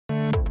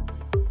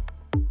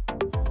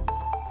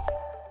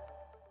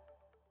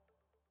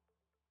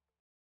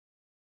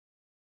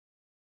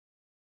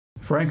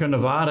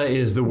Franco-Nevada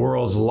is the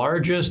world's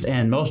largest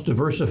and most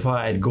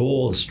diversified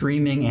gold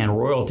streaming and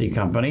royalty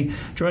company.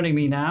 Joining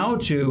me now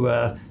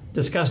to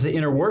discuss the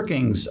inner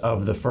workings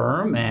of the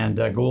firm and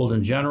gold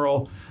in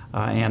general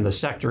and the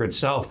sector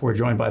itself, we're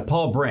joined by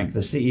Paul Brink, the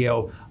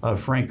CEO of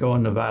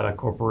Franco-Nevada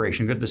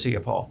Corporation. Good to see you,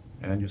 Paul.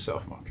 And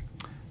yourself, Mark.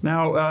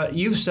 Now,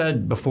 you've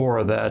said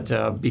before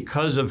that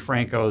because of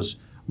Franco's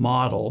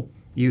model,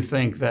 you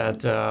think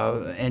that,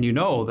 and you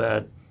know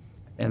that,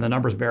 and the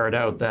numbers bear it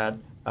out, that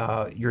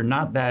you're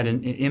not that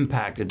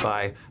impacted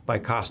by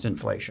cost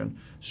inflation.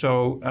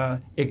 So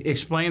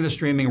explain the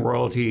streaming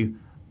royalty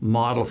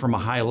model from a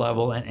high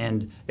level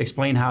and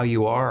explain how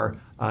you are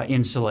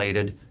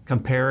insulated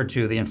compared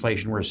to the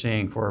inflation we're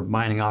seeing for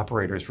mining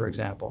operators, for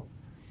example.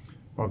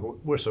 Well,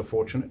 we're so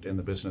fortunate in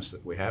the business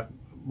that we have.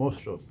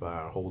 Most of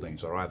our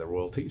holdings are either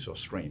royalties or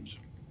streams.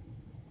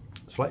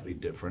 Slightly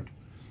different.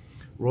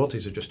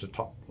 Royalties are just a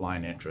top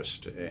line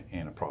interest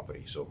in a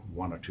property, so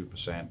 1 or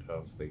 2%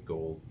 of the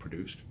gold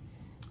produced,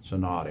 so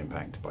not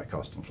impacted by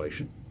cost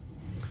inflation.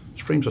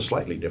 Streams are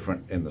slightly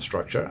different in the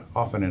structure.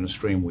 Often in a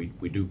stream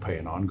we do pay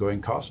an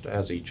ongoing cost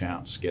as each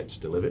ounce gets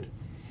delivered,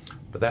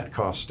 but that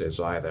cost is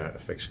either a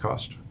fixed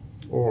cost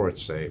or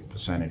it's a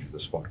percentage of the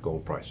spot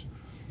gold price.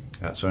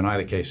 So in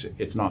either case,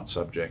 it's not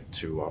subject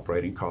to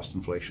operating cost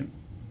inflation.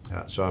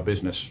 So our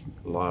business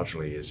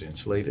largely is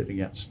insulated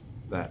against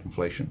that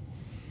inflation.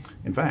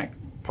 In fact,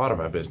 part of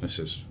our business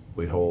is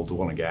we hold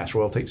oil and gas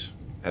royalties.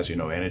 As you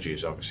know, energy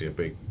is obviously a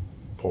big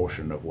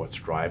portion of what's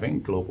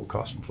driving global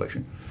cost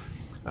inflation.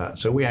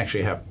 So we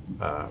actually have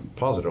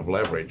positive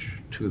leverage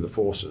to the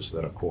forces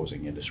that are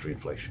causing industry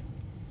inflation.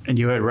 And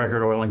you had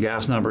record oil and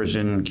gas numbers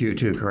in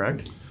Q2,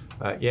 correct?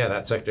 Yeah,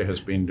 that sector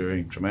has been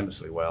doing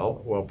tremendously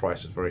well. Oil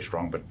price is very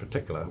strong, but in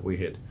particular, we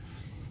hit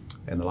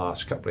in the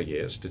last couple of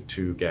years did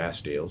 2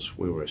 gas deals.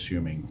 We were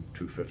assuming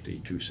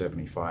 $2.50,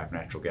 $2.75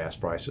 natural gas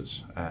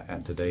prices,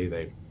 and today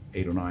they're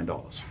 $8 or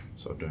 $9,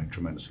 so doing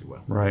tremendously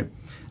well. Right.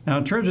 Now,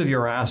 in terms of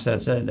your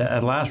assets,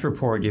 at last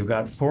report, you've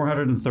got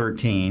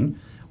 413.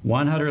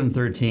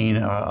 113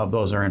 of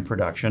those are in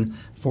production,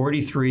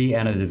 43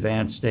 at an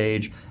advanced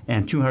stage,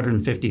 and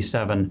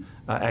 257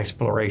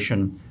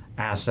 exploration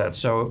assets.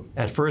 So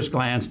at first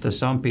glance, to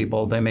some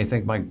people, they may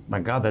think, my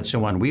God, that's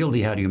so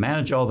unwieldy. How do you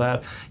manage all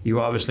that? You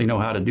obviously know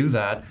how to do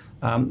that.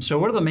 So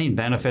what are the main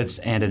benefits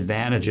and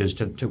advantages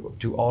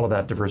to all of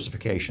that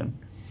diversification?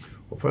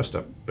 Well, first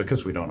up,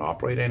 because we don't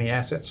operate any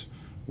assets,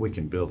 we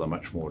can build a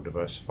much more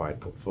diversified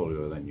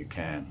portfolio than you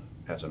can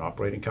as an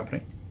operating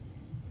company.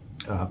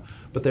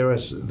 But there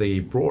is the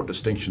broad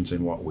distinctions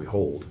in what we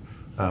hold,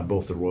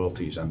 both the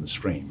royalties and the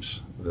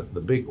streams.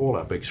 All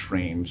our big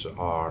streams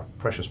are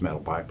precious metal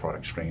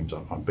byproduct streams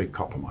on big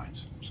copper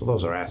mines. So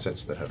those are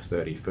assets that have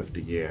 30,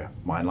 50-year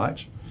mine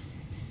lives.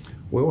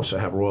 We also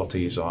have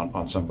royalties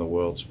on some of the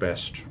world's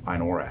best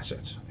iron ore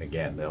assets.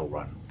 Again, they'll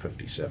run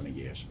 50, 70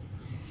 years.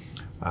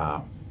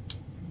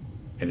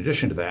 In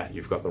addition to that,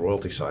 you've got the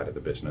royalty side of the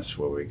business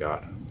where we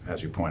got,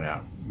 as you point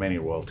out, many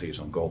royalties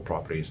on gold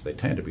properties. They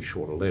tend to be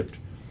shorter lived,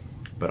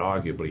 but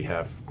arguably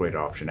have greater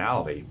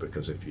optionality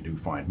because if you do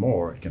find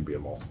more, it can be a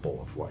multiple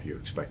of what you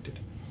expected.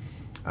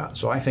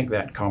 So I think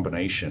that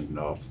combination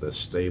of the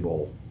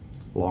stable,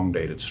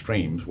 long-dated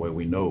streams where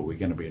we know we're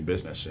going to be in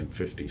business in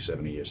 50,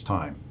 70 years'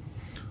 time,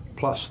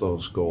 plus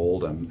those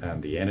gold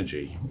and the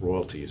energy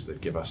royalties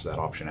that give us that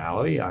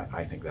optionality,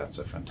 I think that's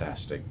a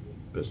fantastic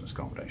business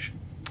combination.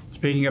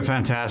 Speaking of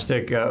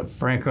fantastic,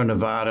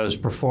 Franco-Nevada's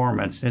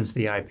performance since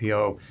the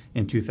IPO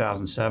in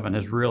 2007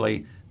 has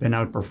really been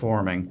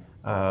outperforming.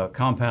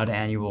 Compound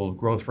annual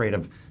growth rate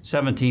of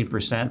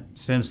 17%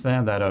 since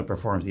then. That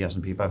outperforms the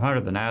S&P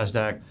 500, the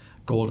NASDAQ,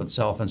 gold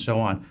itself, and so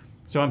on.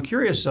 So I'm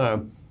curious,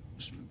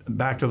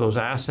 back to those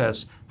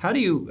assets, how do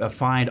you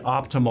find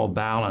optimal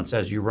balance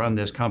as you run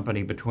this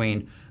company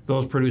between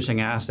those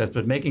producing assets,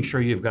 but making sure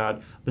you've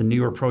got the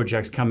newer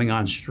projects coming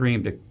on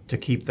stream to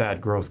keep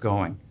that growth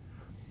going?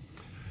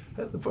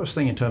 The first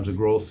thing in terms of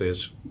growth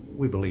is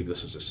we believe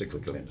this is a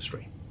cyclical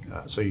industry.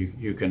 So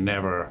you can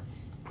never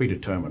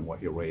predetermine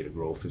what your rate of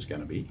growth is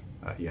going to be.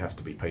 You have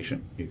to be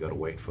patient. You've got to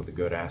wait for the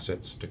good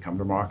assets to come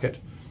to market.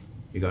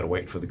 You've got to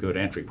wait for the good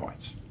entry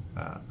points.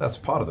 That's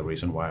part of the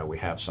reason why we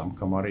have some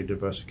commodity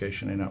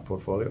diversification in our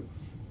portfolio.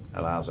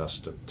 Allows us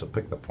to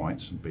pick the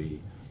points and be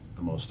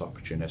the most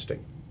opportunistic.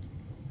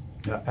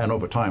 And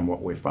over time,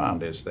 what we've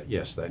found is that,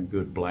 yes, that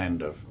good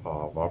blend of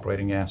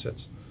operating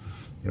assets,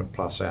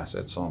 plus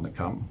assets on the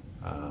come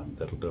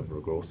that'll deliver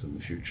growth in the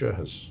future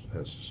has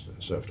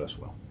served us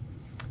well.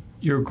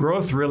 Your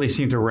growth really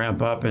seemed to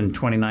ramp up in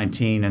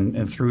 2019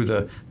 and through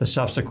the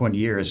subsequent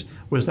years.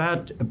 Was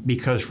that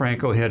because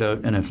Franco hit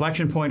an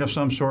inflection point of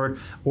some sort,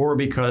 or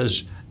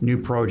because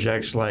newer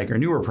projects like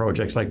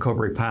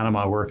Cobre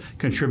Panama were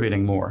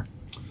contributing more?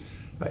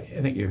 I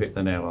think you hit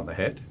the nail on the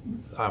head.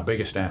 Our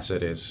biggest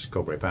asset is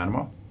Cobre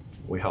Panama.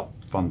 We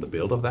helped fund the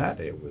build of that.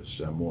 It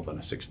was more than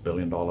a $6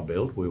 billion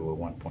build. We were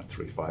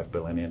 $1.35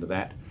 billion into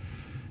that.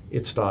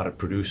 It started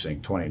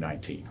producing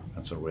 2019,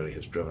 and so really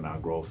has driven our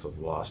growth of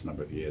the last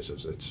number of years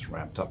as it's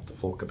ramped up to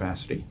full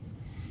capacity.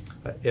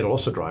 It'll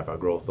also drive our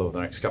growth over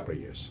the next couple of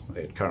years.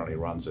 It currently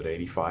runs at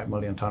 85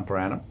 million ton per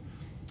annum.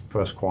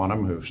 First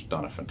Quantum, who's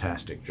done a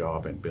fantastic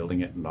job in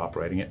building it and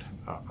operating it,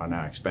 are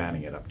now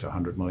expanding it up to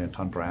 100 million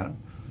ton per annum,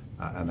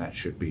 and that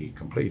should be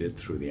completed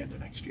through the end of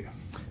next year.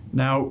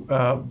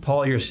 Now,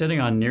 Paul, you're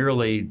sitting on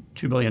nearly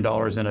 $2 billion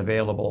in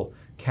available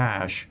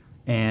cash,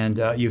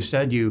 and you've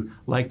said you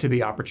like to be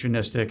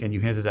opportunistic, and you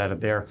hinted at it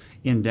there,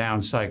 in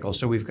down cycles.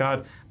 So we've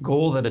got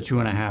gold at a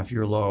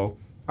 2.5-year low.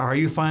 Are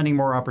you finding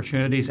more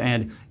opportunities,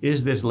 and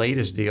is this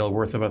latest deal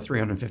worth about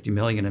 $350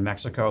 million in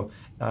Mexico?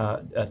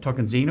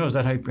 Tocantinzinho, is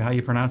that how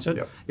you pronounce it?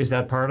 Yep. Is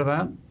that part of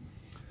that?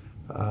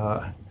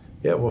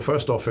 Yeah, well,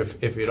 first off,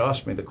 if you'd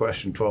asked me the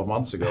question 12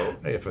 months ago,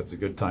 if it's a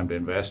good time to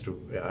invest,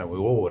 we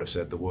all would have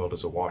said the world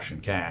is awash in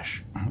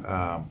cash.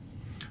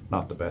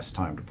 Not the best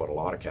time to put a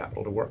lot of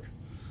capital to work.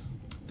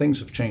 Things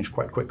have changed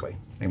quite quickly,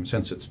 even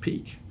since its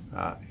peak.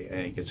 I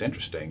think it's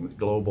interesting that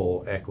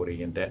global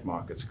equity and debt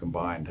markets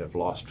combined have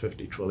lost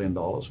 $50 trillion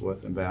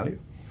worth in value.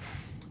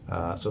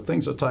 So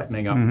things are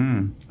tightening up,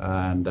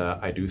 and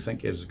I do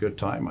think it is a good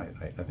time.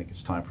 I think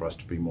it's time for us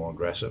to be more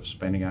aggressive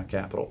spending our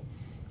capital.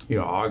 You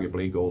know,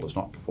 arguably gold has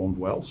not performed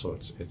well, so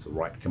it's the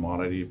right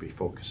commodity to be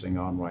focusing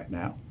on right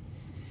now.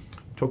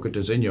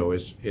 Tocantinzinho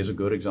is a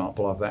good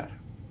example of that.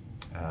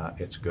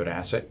 It's a good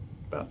asset,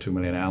 about 2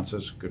 million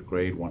ounces, good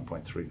grade,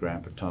 1.3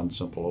 gram per ton,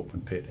 simple open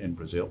pit in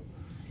Brazil.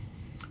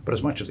 But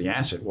as much as the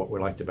asset, what we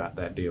liked about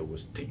that deal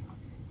was the team.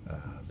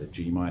 The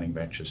G Mining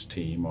Ventures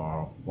team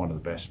are one of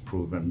the best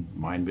proven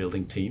mine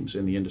building teams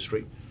in the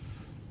industry.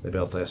 They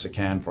built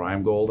Essakane for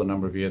IAMGOLD a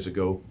number of years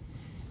ago,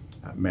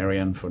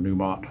 Merian for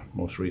Newmont.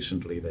 Most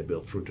recently, they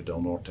built Fruta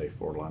del Norte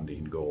for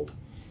Lundin Gold.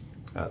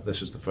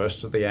 This is the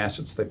first of the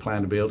assets they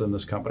plan to build in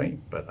this company,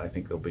 but I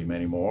think there'll be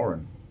many more,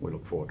 and we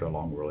look forward to a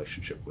long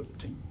relationship with the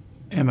team.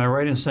 Am I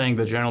right in saying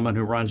the gentleman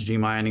who runs G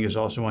Mining is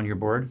also on your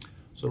board?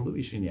 So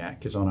Louis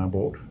Gignac is on our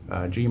board.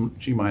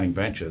 G Mining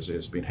Ventures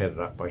has been headed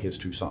up by his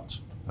two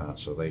sons.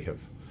 So they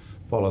have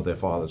followed their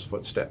father's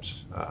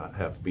footsteps,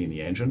 have been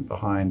the engine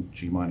behind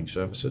G Mining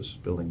Services,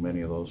 building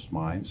many of those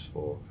mines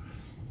for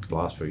the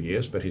last few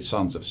years. But his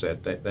sons have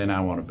said that they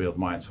now want to build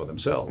mines for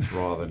themselves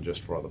rather than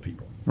just for other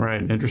people.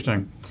 Right,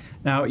 interesting.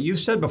 Now,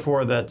 you've said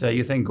before that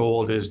you think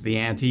gold is the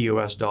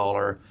anti-US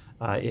dollar.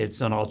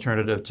 It's an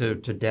alternative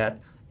to debt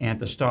and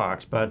to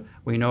stocks. But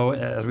we know,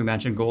 as we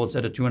mentioned, gold's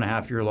at a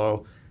 2.5-year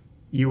low.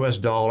 U.S.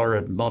 dollar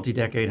at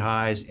multi-decade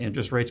highs,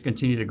 interest rates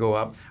continue to go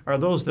up. Are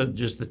those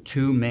just the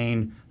two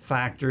main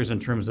factors in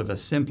terms of a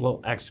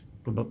simple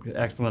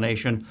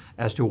explanation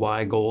as to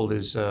why gold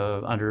is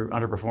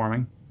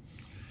underperforming?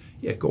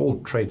 Yeah,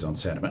 gold trades on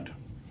sentiment.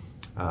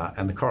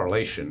 And the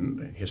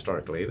correlation,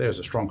 historically, there's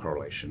a strong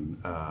correlation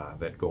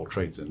that gold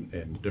trades in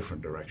a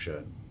different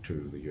direction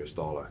to the U.S.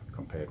 dollar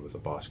compared with a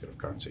basket of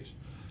currencies.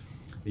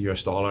 The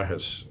U.S. dollar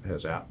has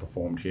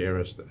outperformed here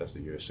as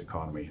the U.S.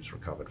 economy has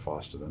recovered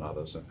faster than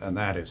others, and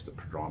that is the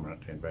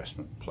predominant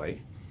investment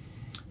play.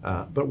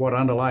 But what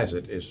underlies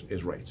it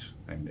is rates,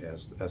 and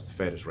as the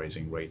Fed is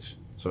raising rates,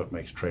 so it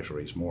makes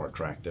treasuries more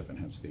attractive, and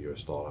hence the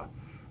U.S. dollar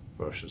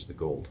versus the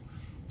gold.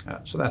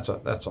 So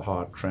that's a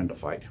hard trend to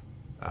fight.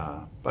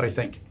 But I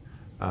think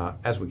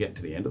as we get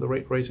to the end of the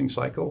rate raising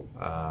cycle,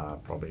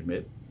 probably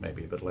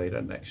maybe a bit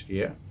later next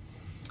year,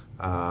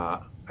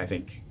 I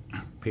think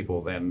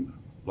people then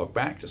look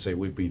back to say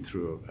we've been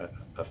through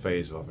a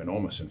phase of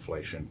enormous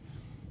inflation.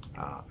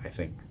 I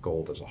think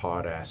gold as a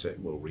hard asset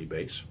will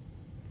rebase.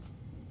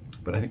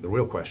 But I think the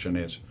real question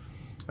is,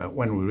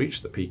 when we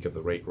reach the peak of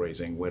the rate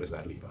raising, where does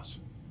that leave us?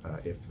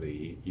 If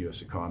the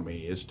U.S.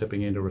 economy is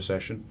tipping into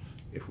recession,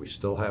 if we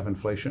still have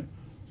inflation,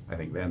 I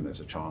think then there's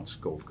a chance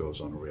gold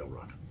goes on a real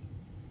run.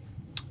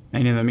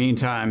 And in the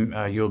meantime,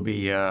 you'll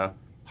be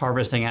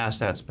harvesting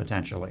assets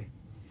potentially.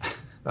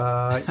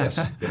 Yes,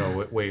 you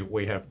know,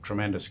 we have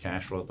tremendous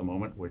cash flow at the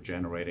moment. We're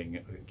generating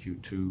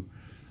Q2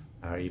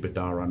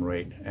 EBITDA run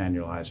rate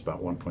annualized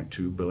about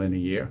 $1.2 billion a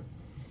year,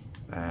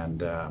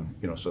 and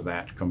you know, so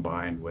that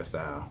combined with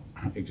our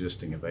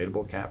existing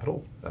available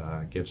capital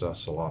gives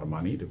us a lot of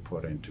money to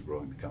put into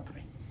growing the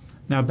company.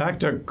 Now back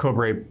to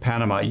Cobre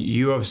Panama,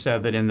 you have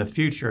said that in the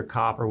future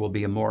copper will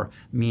be a more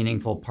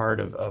meaningful part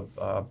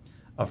of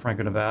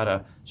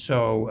Franco-Nevada.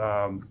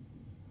 So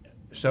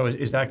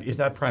is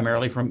that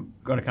primarily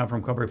going to come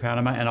from Cobre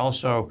Panama? And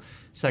also,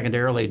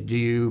 secondarily, do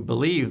you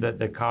believe that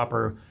the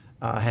copper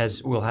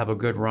will have a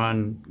good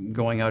run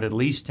going out at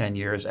least 10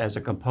 years as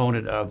a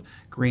component of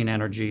green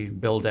energy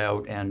build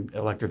out and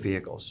electric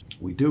vehicles?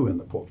 We do in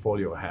the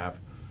portfolio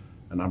have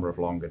a number of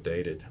longer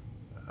dated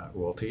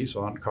royalties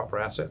on copper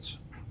assets.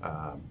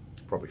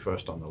 Probably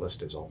first on the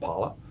list is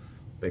Alpala,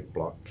 big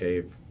block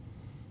cave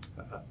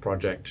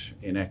project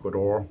in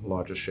Ecuador,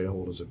 largest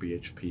shareholders of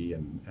BHP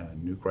and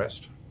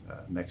Newcrest.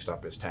 Next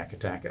up is Taca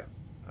Taca,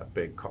 a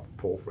big copper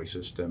porphyry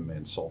system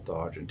in Salta,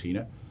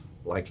 Argentina,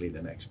 likely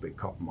the next big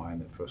copper mine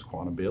that First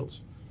Quantum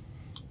builds.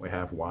 We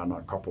have one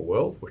on Copper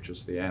World, which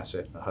is the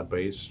asset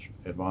Hudbay's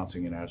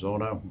advancing in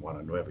Arizona, one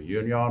on Nueva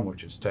Union,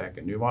 which is Teck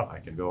and Newmont. I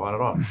can go on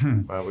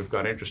and on. We've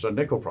got interest on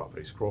nickel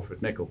properties,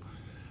 Crawford Nickel.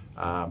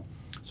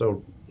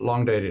 So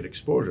long-dated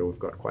exposure, we've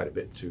got quite a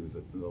bit to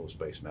those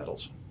base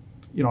metals.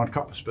 You know, on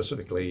copper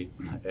specifically,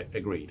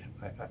 agreed.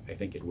 I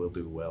think it will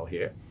do well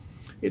here.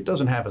 It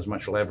doesn't have as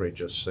much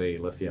leverage as, say,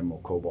 lithium or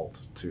cobalt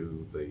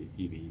to the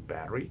EV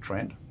battery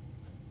trend,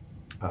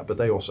 but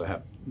they also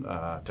have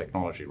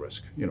technology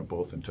risk, you know,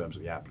 both in terms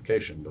of the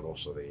application, but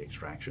also the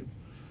extraction.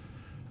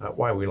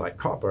 Why we like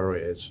copper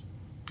is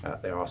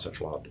there are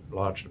such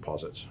large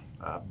deposits,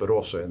 but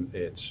also in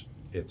its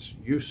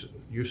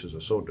uses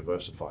are so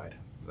diversified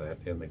that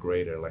in the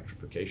greater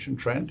electrification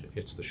trend,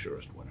 it's the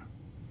surest winner.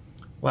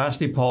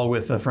 Lastly, Paul,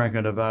 with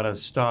Franco-Nevada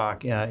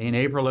stock, in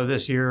April of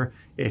this year,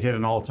 it hit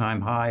an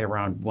all-time high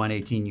around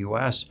 118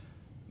 US,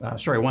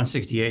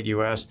 168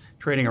 US,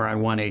 trading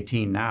around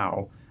 118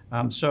 now.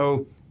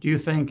 So do you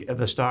think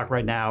the stock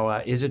right now,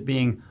 is it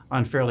being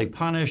unfairly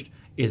punished?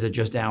 Is it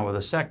just down with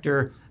the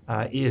sector?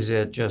 Is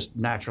it just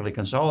naturally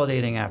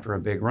consolidating after a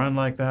big run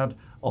like that?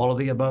 All of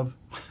the above?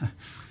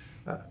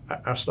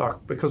 Our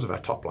stock, because of our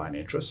top line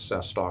interests,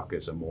 our stock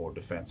is a more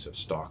defensive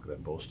stock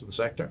than most of the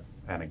sector.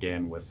 And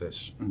again, with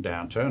this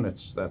downturn,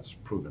 that's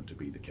proven to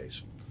be the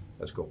case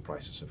as gold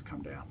prices have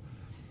come down.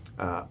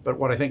 But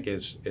what I think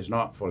is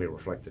not fully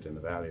reflected in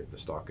the value of the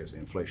stock is the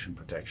inflation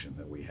protection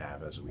that we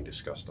have, as we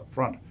discussed up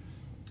front,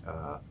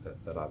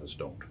 that others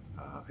don't.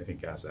 I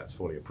think as that's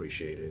fully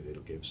appreciated,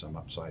 it'll give some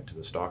upside to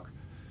the stock.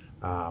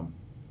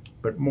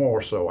 But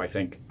more so, I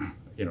think,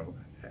 you know,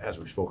 as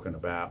we've spoken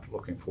about,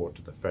 looking forward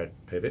to the Fed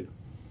pivot.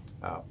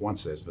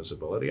 Once there's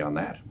visibility on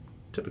that,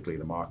 typically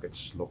the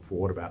markets look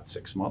forward about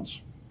 6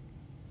 months.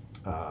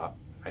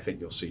 I think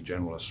you'll see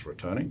generalists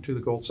returning to the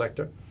gold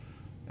sector.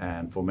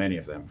 And for many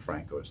of them,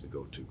 Franco is the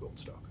go-to gold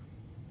stock.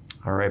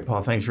 All right,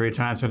 Paul, thanks for your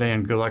time today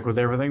and good luck with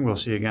everything. We'll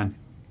see you again.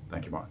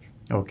 Thank you, Mark.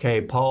 Okay,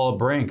 Paul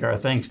Brink, our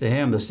thanks to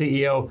him, the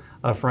CEO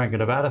of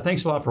Franco-Nevada.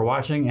 Thanks a lot for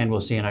watching, and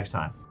we'll see you next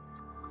time.